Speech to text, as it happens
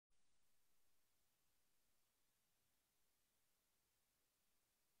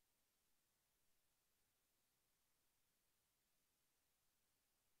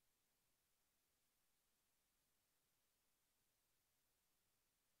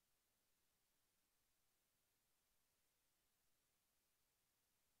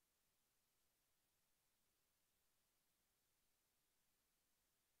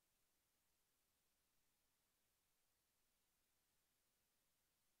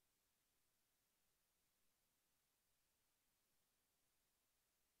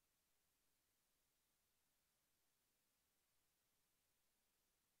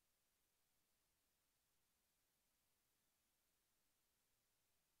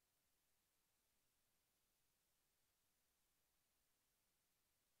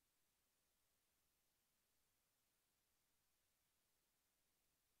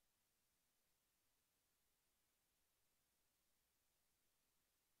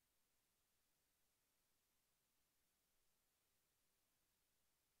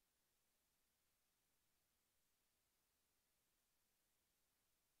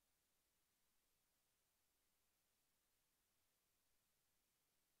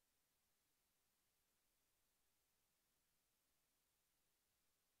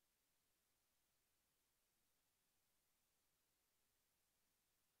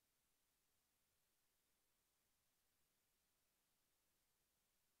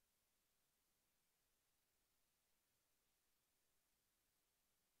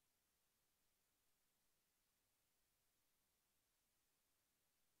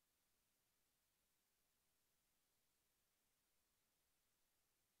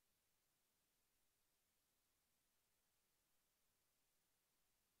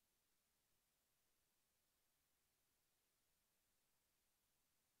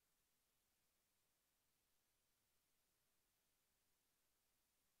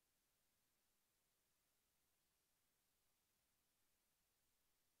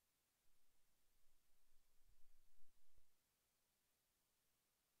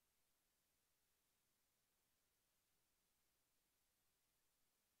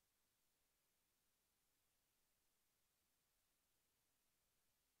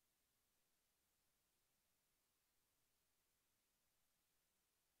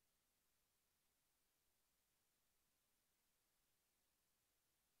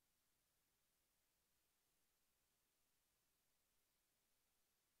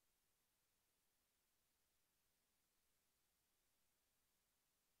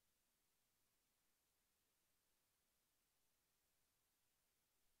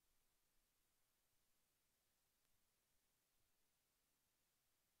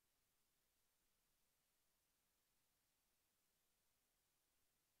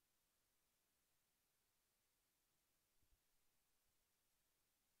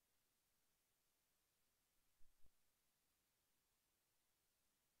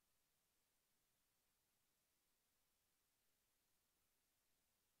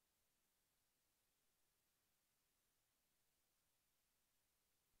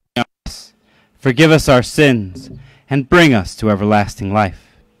Forgive us our sins, and bring us to everlasting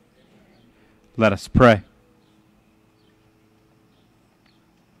life. Let us pray.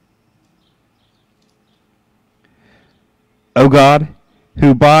 O God,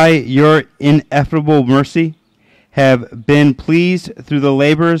 who by your ineffable mercy have been pleased through the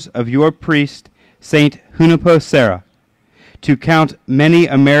labors of your priest, Saint Junipo Serra, to count many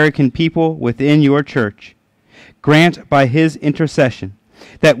American people within your church, grant by his intercession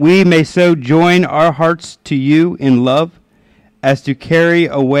that we may so join our hearts to you in love as to carry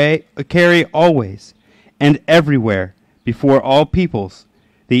always and everywhere before all peoples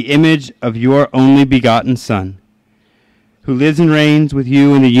the image of your only begotten Son, who lives and reigns with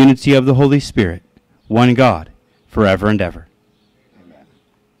you in the unity of the Holy Spirit, one God, forever and ever. Amen.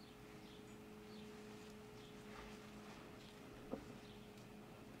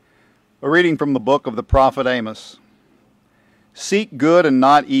 A reading from the book of the prophet Amos. Seek good and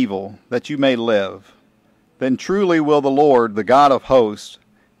not evil, that you may live. Then truly will the Lord, the God of hosts,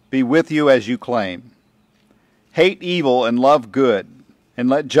 be with you as you claim. Hate evil and love good, and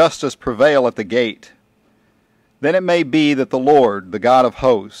let justice prevail at the gate. Then it may be that the Lord, the God of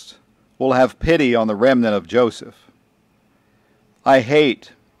hosts, will have pity on the remnant of Joseph. I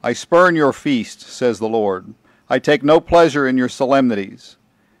spurn your feast, says the Lord. I take no pleasure in your solemnities.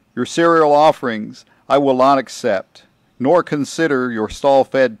 Your cereal offerings I will not accept, nor consider your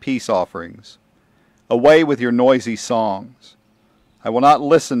stall-fed peace offerings. Away with your noisy songs. I will not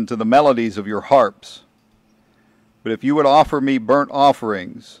listen to the melodies of your harps. But if you would offer me burnt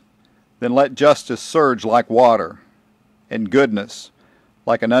offerings, then let justice surge like water, and goodness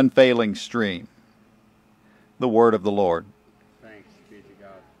like an unfailing stream. The word of the Lord. Thanks be to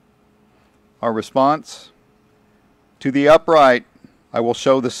God. Our response? To the upright I will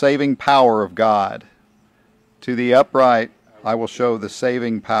show the saving power of God. To the upright I will show the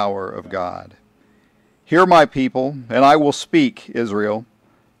saving power of God. Hear, my people, and I will speak, Israel.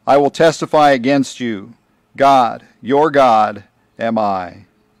 I will testify against you. God, your God, am I.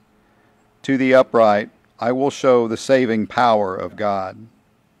 To the upright I will show the saving power of God.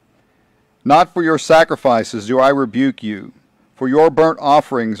 Not for your sacrifices do I rebuke you, for your burnt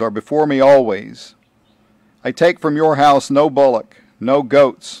offerings are before me always. I take from your house no bullock, no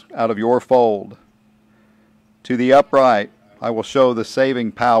goats out of your fold. To the upright I will show the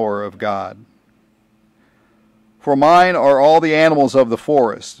saving power of God. For mine are all the animals of the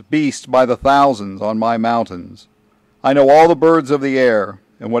forest, beasts by the thousands on my mountains. I know all the birds of the air,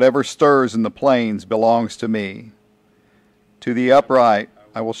 and whatever stirs in the plains belongs to me. To the upright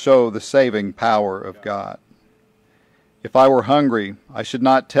I will show the saving power of God. If I were hungry, I should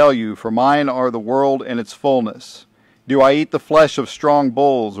not tell you, for mine are the world and its fullness. Do I eat the flesh of strong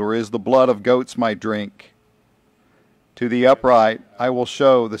bulls, or is the blood of goats my drink? To the upright I will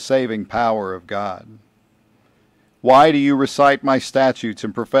show the saving power of God. Why do you recite my statutes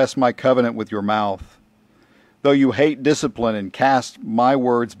and profess my covenant with your mouth, though you hate discipline and cast my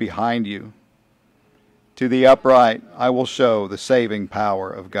words behind you? To the upright I will show the saving power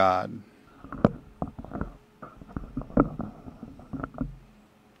of God.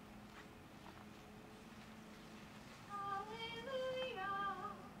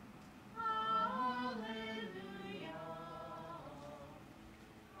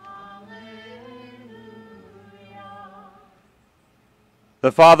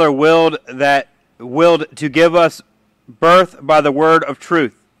 The Father willed to give us birth by the word of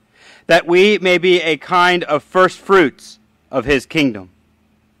truth, that we may be a kind of first fruits of his kingdom.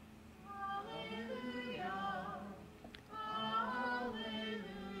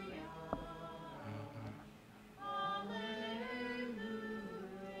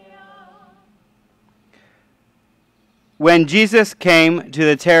 When Jesus came to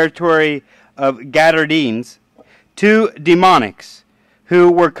the territory of Gadarenes, two demoniacs who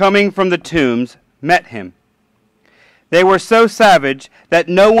were coming from the tombs met him. They were so savage that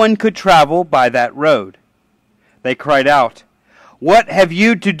no one could travel by that road. They cried out, "What have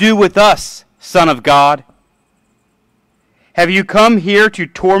you to do with us, Son of God? Have you come here to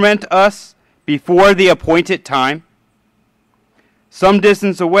torment us before the appointed time?" Some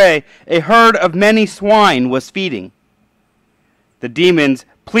distance away, a herd of many swine was feeding. The demons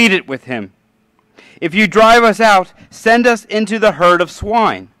pleaded with him, "If you drive us out, send us into the herd of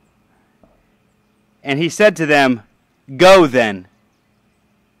swine." And he said to them, "Go then."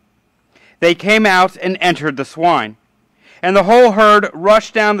 They came out and entered the swine, and the whole herd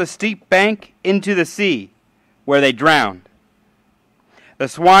rushed down the steep bank into the sea, where they drowned. The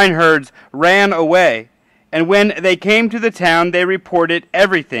swineherds ran away, and when they came to the town, they reported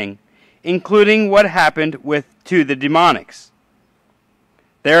everything, including what happened to the demoniacs.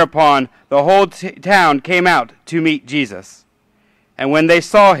 Thereupon the whole town came out to meet Jesus. And when they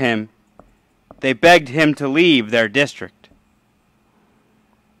saw him, they begged him to leave their district.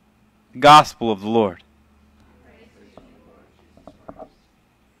 The Gospel of the Lord.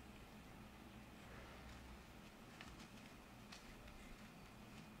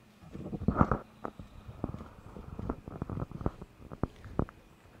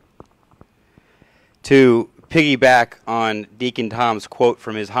 To piggyback on Deacon Tom's quote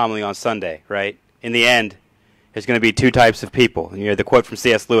from his homily on Sunday, right? In the end, there's going to be two types of people. And, the quote from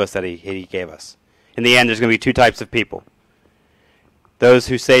C.S. Lewis that he gave us. In the end, there's going to be two types of people. Those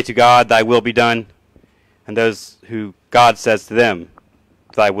who say to God, thy will be done, and those who God says to them,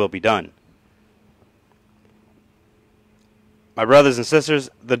 thy will be done. My brothers and sisters,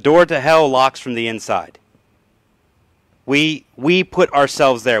 the door to hell locks from the inside. We put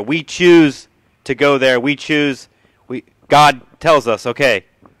ourselves there. We choose to go there. God tells us, okay,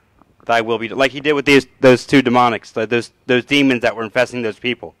 thy will be done. Like he did with those two demonics, those demons that were infesting those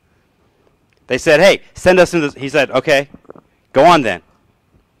people. They said, hey, send us into this. He said, okay, go on then.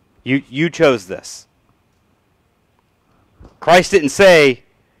 You chose this. Christ didn't say,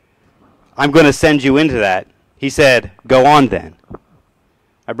 I'm going to send you into that. He said, go on then.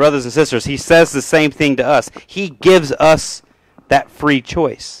 My brothers and sisters, he says the same thing to us. He gives us that free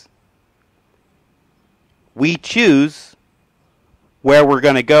choice. We choose where we're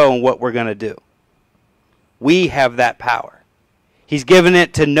going to go and what we're going to do. We have that power. He's given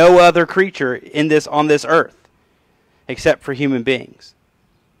it to no other creature on this earth except for human beings.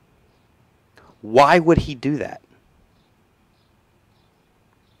 Why would he do that?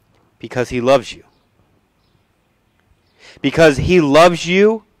 Because he loves you. Because he loves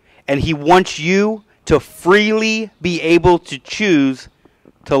you and he wants you to freely be able to choose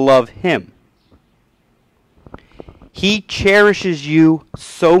to love him. He cherishes you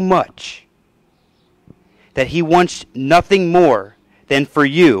so much that he wants nothing more than for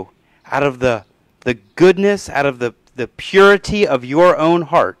you, out of the goodness, out of the purity of your own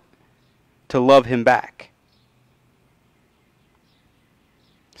heart, to love him back.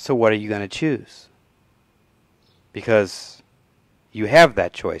 So what are you going to choose? Because you have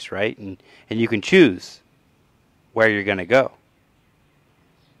that choice, right? And you can choose where you're going to go.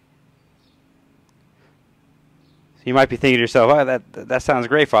 So you might be thinking to yourself, oh, that sounds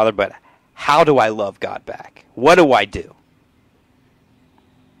great, Father, but how do I love God back? What do I do?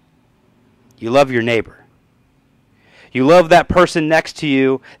 You love your neighbor. You love that person next to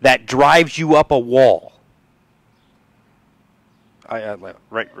you that drives you up a wall.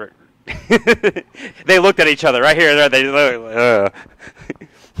 Right. They looked at each other right here.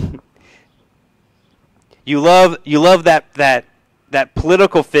 You love that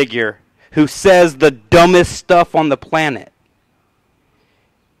political figure who says the dumbest stuff on the planet.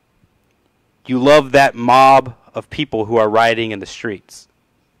 You love that mob of people who are rioting in the streets.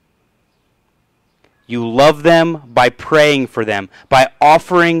 You love them by praying for them, by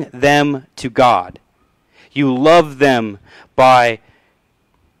offering them to God. You love them by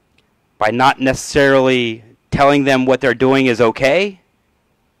not necessarily telling them what they're doing is okay,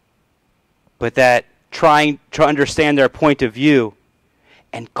 but that trying to understand their point of view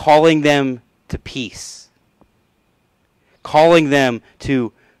and calling them to peace. Calling them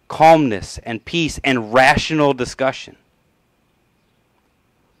to calmness and peace and rational discussion.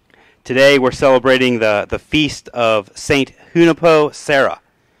 Today we're celebrating the feast of Saint Hunipo Serra.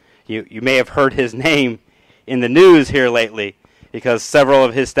 You may have heard his name in the news here lately because several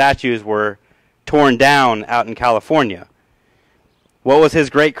of his statues were torn down out in California. What was his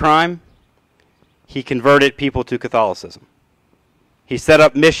great crime? He converted people to Catholicism. He set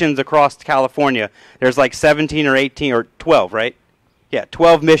up missions across California. There's like 17 or 18 or 12, right? Yeah,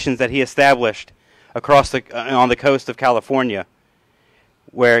 12 missions that he established across on the coast of California,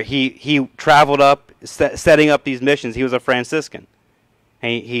 where he traveled up, setting up these missions. He was a Franciscan.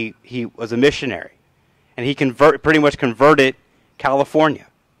 And he was a missionary. And he pretty much converted California.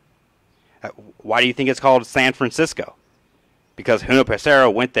 Why do you think it's called San Francisco? Because Hunipo Serra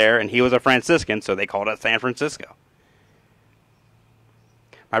went there and he was a Franciscan, so they called it San Francisco.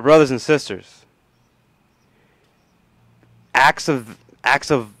 My brothers and sisters, acts of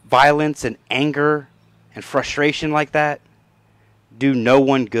violence and anger and frustration like that do no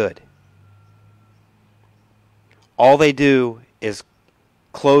one good. All they do is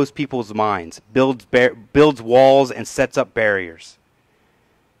close people's minds, builds walls and sets up barriers.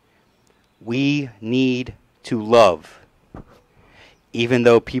 We need to love, even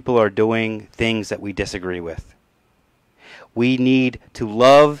though people are doing things that we disagree with. We need to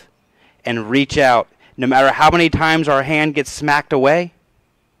love and reach out, no matter how many times our hand gets smacked away.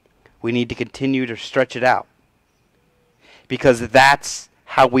 we need to continue to stretch it out. Because that's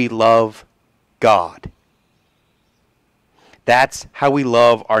how we love God. That's how we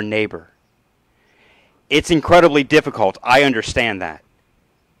love our neighbor. It's incredibly difficult. I understand that.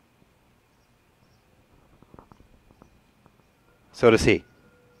 So does he.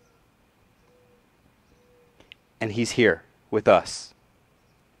 And he's here with us,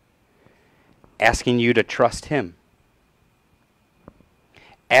 asking you to trust him,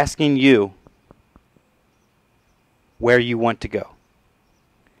 asking you where you want to go,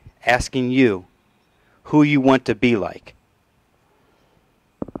 asking you who you want to be like.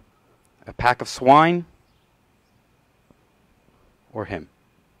 A pack of swine or him?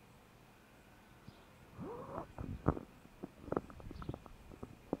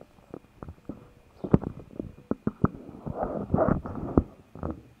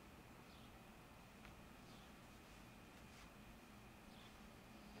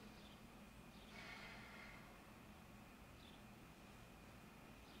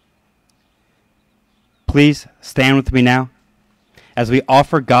 Please stand with me now as we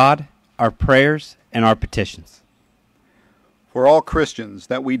offer God our prayers and our petitions. For all Christians,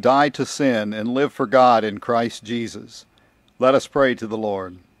 that we die to sin and live for God in Christ Jesus. Let us pray to the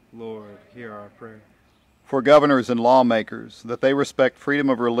Lord. Lord, hear our prayer. For governors and lawmakers, that they respect freedom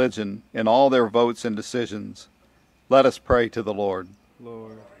of religion in all their votes and decisions. Let us pray to the Lord.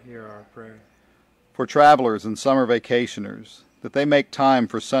 Lord, hear our prayer. For travelers and summer vacationers, that they make time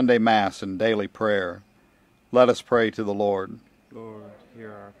for Sunday Mass and daily prayer. Let us pray to the Lord. Lord,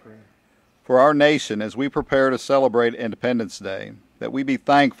 hear our prayer. For our nation, as we prepare to celebrate Independence Day, that we be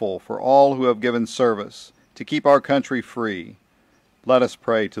thankful for all who have given service to keep our country free. Let us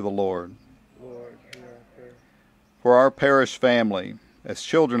pray to the Lord. Lord, hear our prayer. For our parish family, as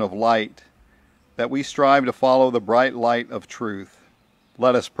children of light, that we strive to follow the bright light of truth.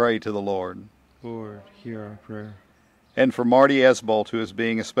 Let us pray to the Lord. Lord, hear our prayer. And for Marty Esbolt, who is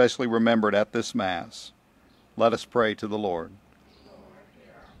being especially remembered at this Mass, let us pray to the Lord.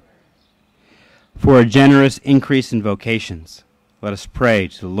 For a generous increase in vocations, let us pray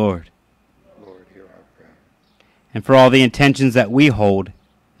to the Lord. Lord, hear our prayer. And for all the intentions that we hold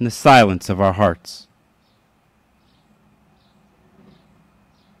in the silence of our hearts.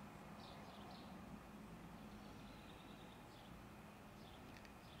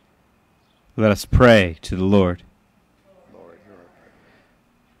 Let us pray to the Lord. Lord, hear our prayer.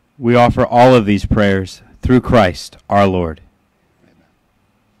 We offer all of these prayers through Christ our Lord. Amen.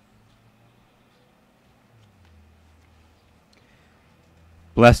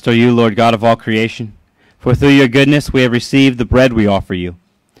 Blessed are you, Lord God of all creation, for through your goodness we have received the bread we offer you,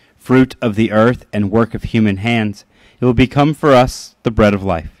 fruit of the earth and work of human hands. It will become for us the bread of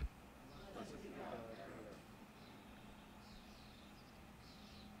life.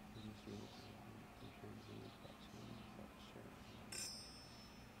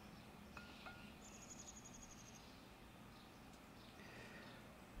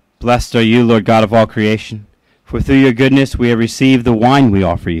 Blessed are you, Lord God of all creation, for through your goodness we have received the wine we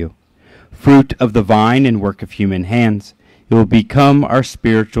offer you, fruit of the vine and work of human hands. It will become our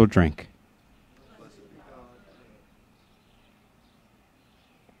spiritual drink.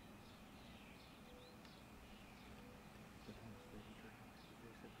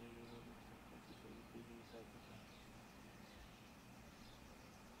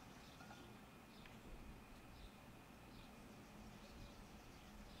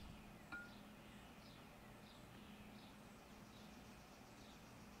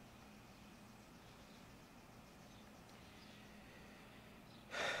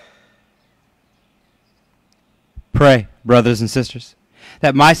 Pray, brothers and sisters,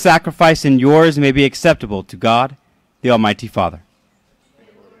 that my sacrifice and yours may be acceptable to God, the Almighty Father.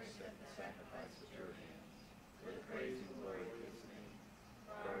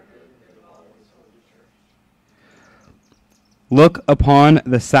 Look upon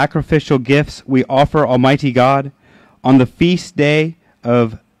the sacrificial gifts we offer Almighty God on the feast day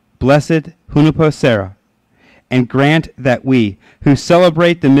of blessed Hunaposera, and grant that we, who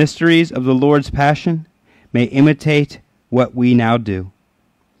celebrate the mysteries of the Lord's Passion, may imitate what we now do.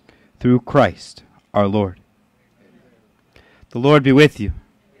 Through Christ our Lord. The Lord be with you.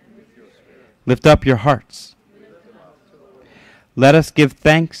 Lift up your hearts. Let us give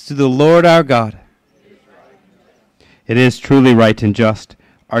thanks to the Lord our God. It is truly right and just,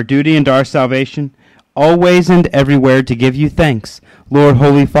 our duty and our salvation, always and everywhere to give you thanks, Lord,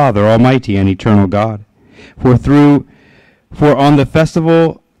 Holy Father, Almighty and Eternal God. For on the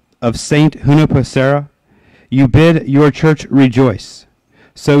festival of Saint Hunaposera, you bid your church rejoice.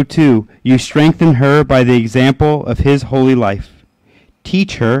 So too, you strengthen her by the example of his holy life.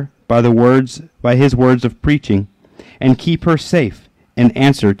 Teach her, by his words of preaching, and keep her safe in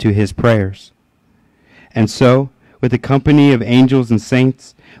answer to his prayers. And so, with the company of angels and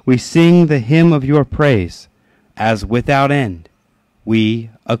saints, we sing the hymn of your praise, as without end we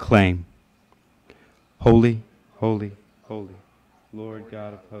acclaim. Holy, holy, holy, Lord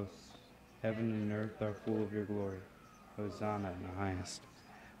God of hosts, heaven and earth are full of your glory. Hosanna in the highest.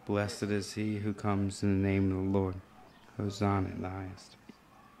 Blessed is he who comes in the name of the Lord. Hosanna in the highest.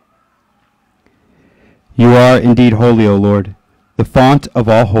 You are indeed holy, O Lord, the font of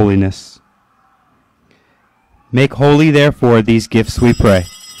all holiness. Make holy, therefore, these gifts, we pray,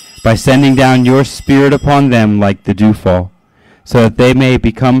 by sending down your Spirit upon them like the dewfall, so that they may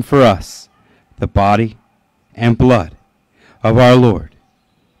become for us the body and blood of our Lord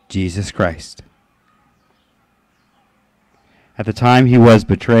Jesus Christ. At the time he was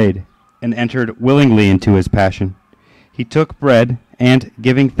betrayed and entered willingly into his passion, he took bread and,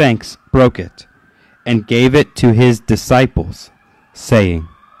 giving thanks, broke it, and gave it to his disciples, saying,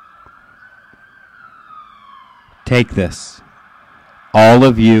 "Take this, all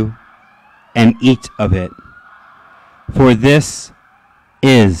of you, and eat of it, for this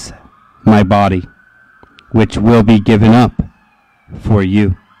is my body, which will be given up for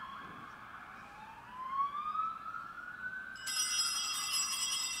you."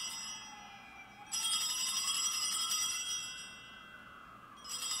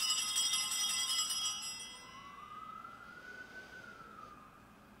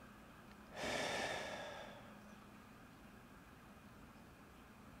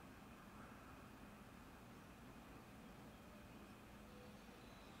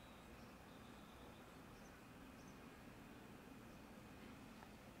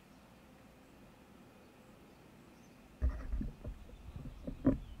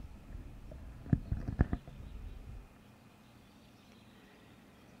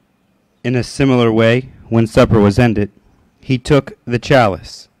 In a similar way, when supper was ended, he took the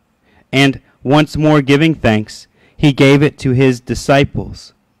chalice, and, once more giving thanks, he gave it to his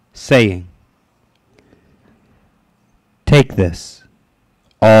disciples, saying, "Take this,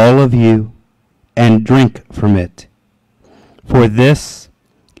 all of you, and drink from it, for this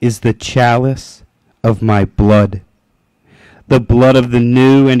is the chalice of my blood, the blood of the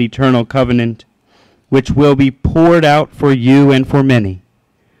new and eternal covenant, which will be poured out for you and for many,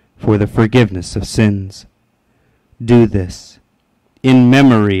 for the forgiveness of sins. Do this in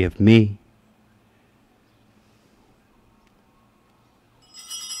memory of me."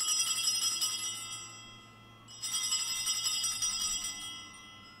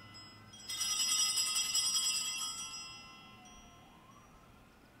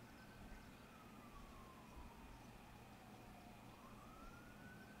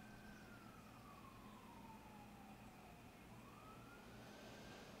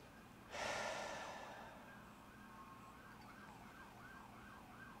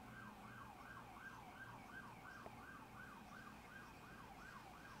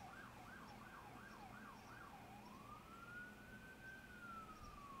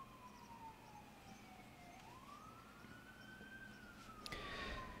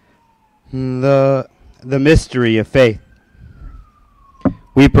 The mystery of faith.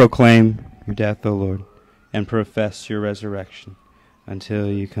 We proclaim your death, O Lord, and profess your resurrection until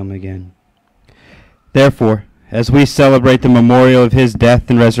you come again. Therefore, as we celebrate the memorial of his death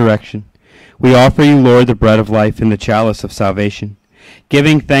and resurrection, we offer you, Lord, the bread of life and the chalice of salvation,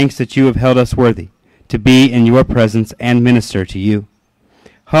 giving thanks that you have held us worthy to be in your presence and minister to you.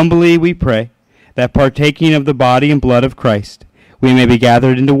 Humbly we pray that, partaking of the body and blood of Christ, we may be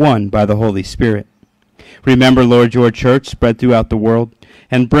gathered into one by the Holy Spirit. Remember, Lord, your church spread throughout the world,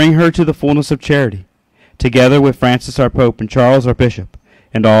 and bring her to the fullness of charity, together with Francis our Pope and Charles our Bishop,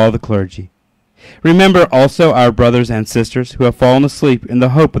 and all the clergy. Remember also our brothers and sisters who have fallen asleep in the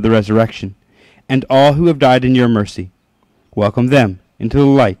hope of the resurrection, and all who have died in your mercy. Welcome them into the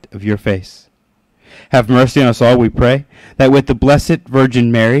light of your face. Have mercy on us all, we pray, that with the Blessed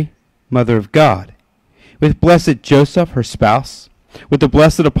Virgin Mary, Mother of God, with blessed Joseph, her spouse, with the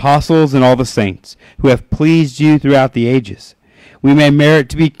blessed apostles and all the saints who have pleased you throughout the ages, we may merit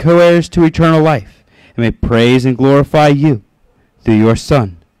to be co-heirs to eternal life, and may praise and glorify you through your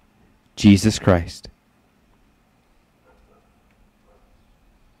Son, Jesus Christ.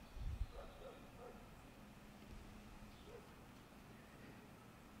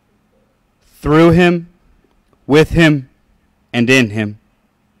 Through him, with him, and in him,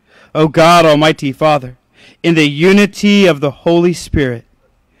 O God, Almighty Father, in the unity of the Holy Spirit,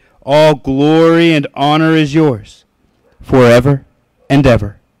 all glory and honor is yours, forever and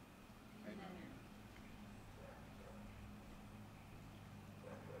ever.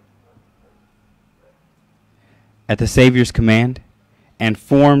 At the Savior's command, and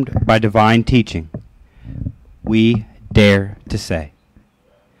formed by divine teaching, we dare to say,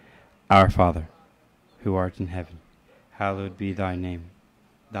 Our Father, who art in heaven, hallowed be thy name.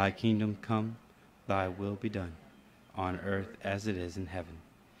 Thy kingdom come, thy will be done, on earth as it is in heaven.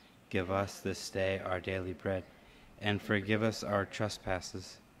 Give us this day our daily bread, and forgive us our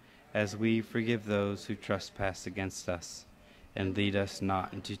trespasses, as we forgive those who trespass against us. And lead us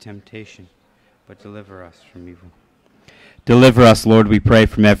not into temptation, but deliver us from evil. Deliver us, Lord, we pray,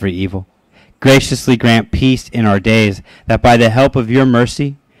 from every evil. Graciously grant peace in our days, that by the help of your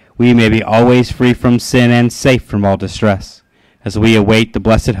mercy we may be always free from sin and safe from all distress, as we await the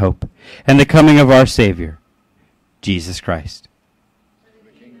blessed hope and the coming of our Savior, Jesus Christ.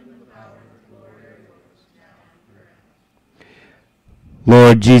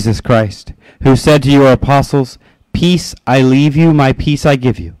 Lord Jesus Christ, who said to your apostles, Peace I leave you, my peace I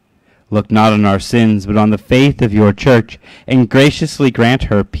give you, look not on our sins, but on the faith of your church, and graciously grant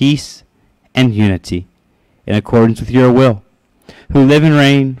her peace and unity, in accordance with your will, who live and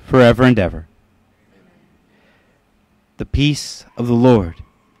reign forever and ever. The peace of the Lord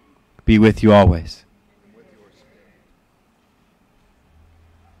be with you always.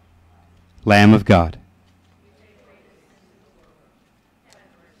 Lamb of God.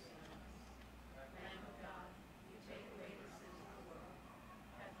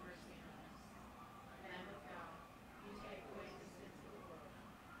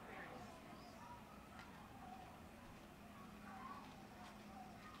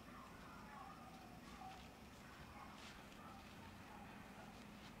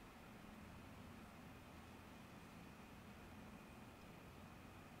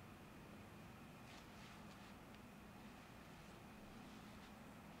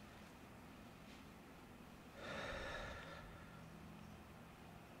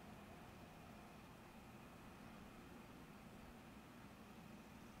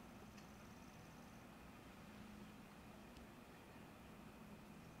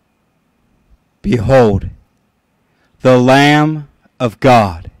 Behold, the Lamb of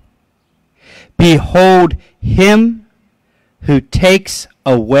God. Behold him who takes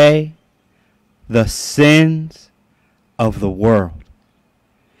away the sins of the world.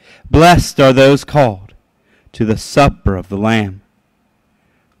 Blessed are those called to the supper of the Lamb.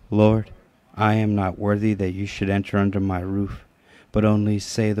 Lord, I am not worthy that you should enter under my roof, but only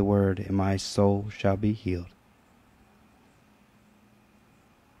say the word, and my soul shall be healed.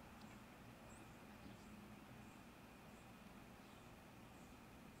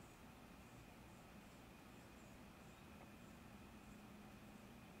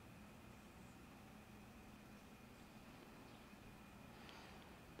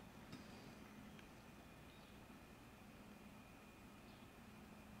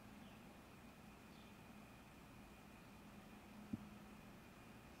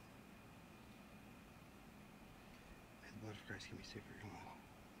 Blood of Christ, give me safer.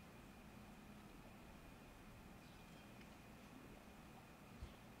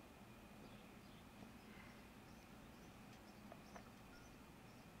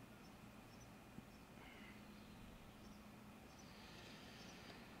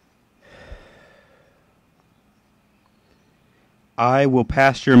 I will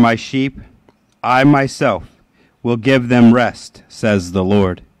pasture my sheep. I myself will give them rest, says the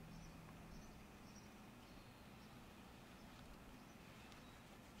Lord.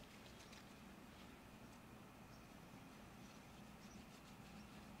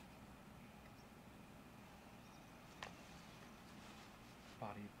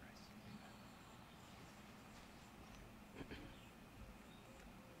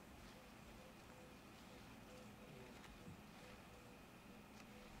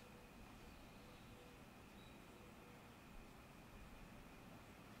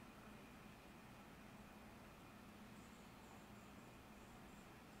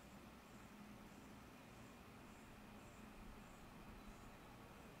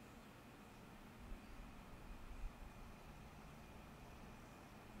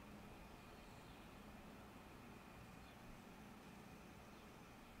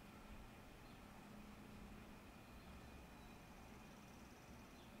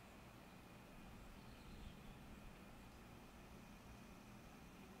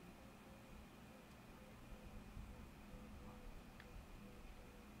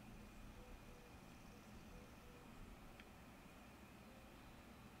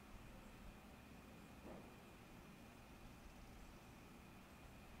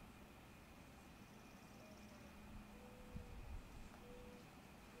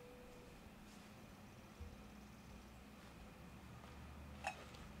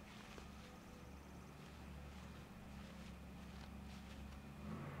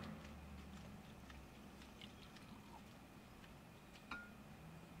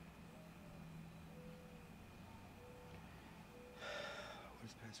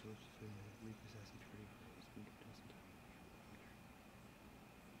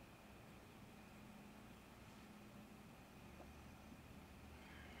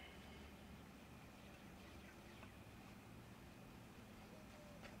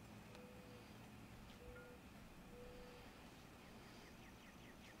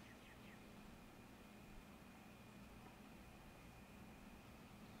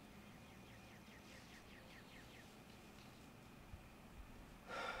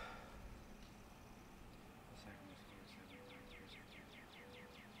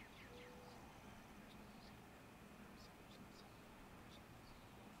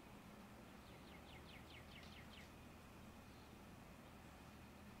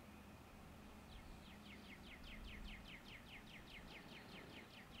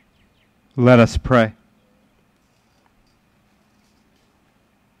 Let us pray.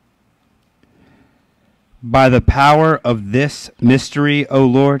 By the power of this mystery, O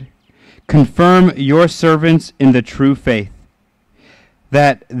Lord, confirm your servants in the true faith,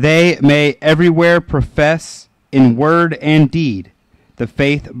 that they may everywhere profess in word and deed the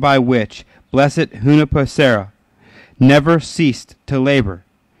faith by which blessed Hunapasera never ceased to labor,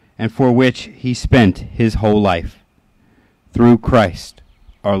 and for which he spent his whole life. Through Christ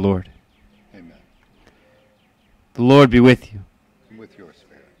our Lord. The Lord be with you. And with your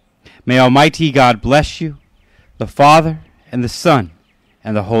spirit. May Almighty God bless you, the Father, and the Son,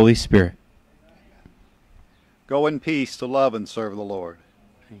 and the Holy Spirit. Go in peace to love and serve the Lord.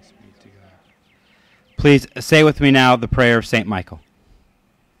 Thanks be to God. Please say with me now the prayer of St. Michael.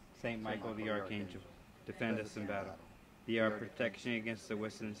 St. Michael the Archangel, defend us in battle. Be our protection against the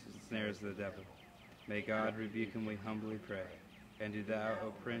wicks and snares of the devil. May God rebuke him, we humbly pray. And do thou,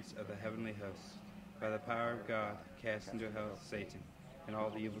 O Prince of the heavenly hosts, by the power of God, cast into hell Satan and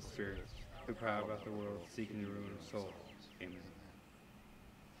all the evil spirits who prowl about the world seeking the ruin of souls.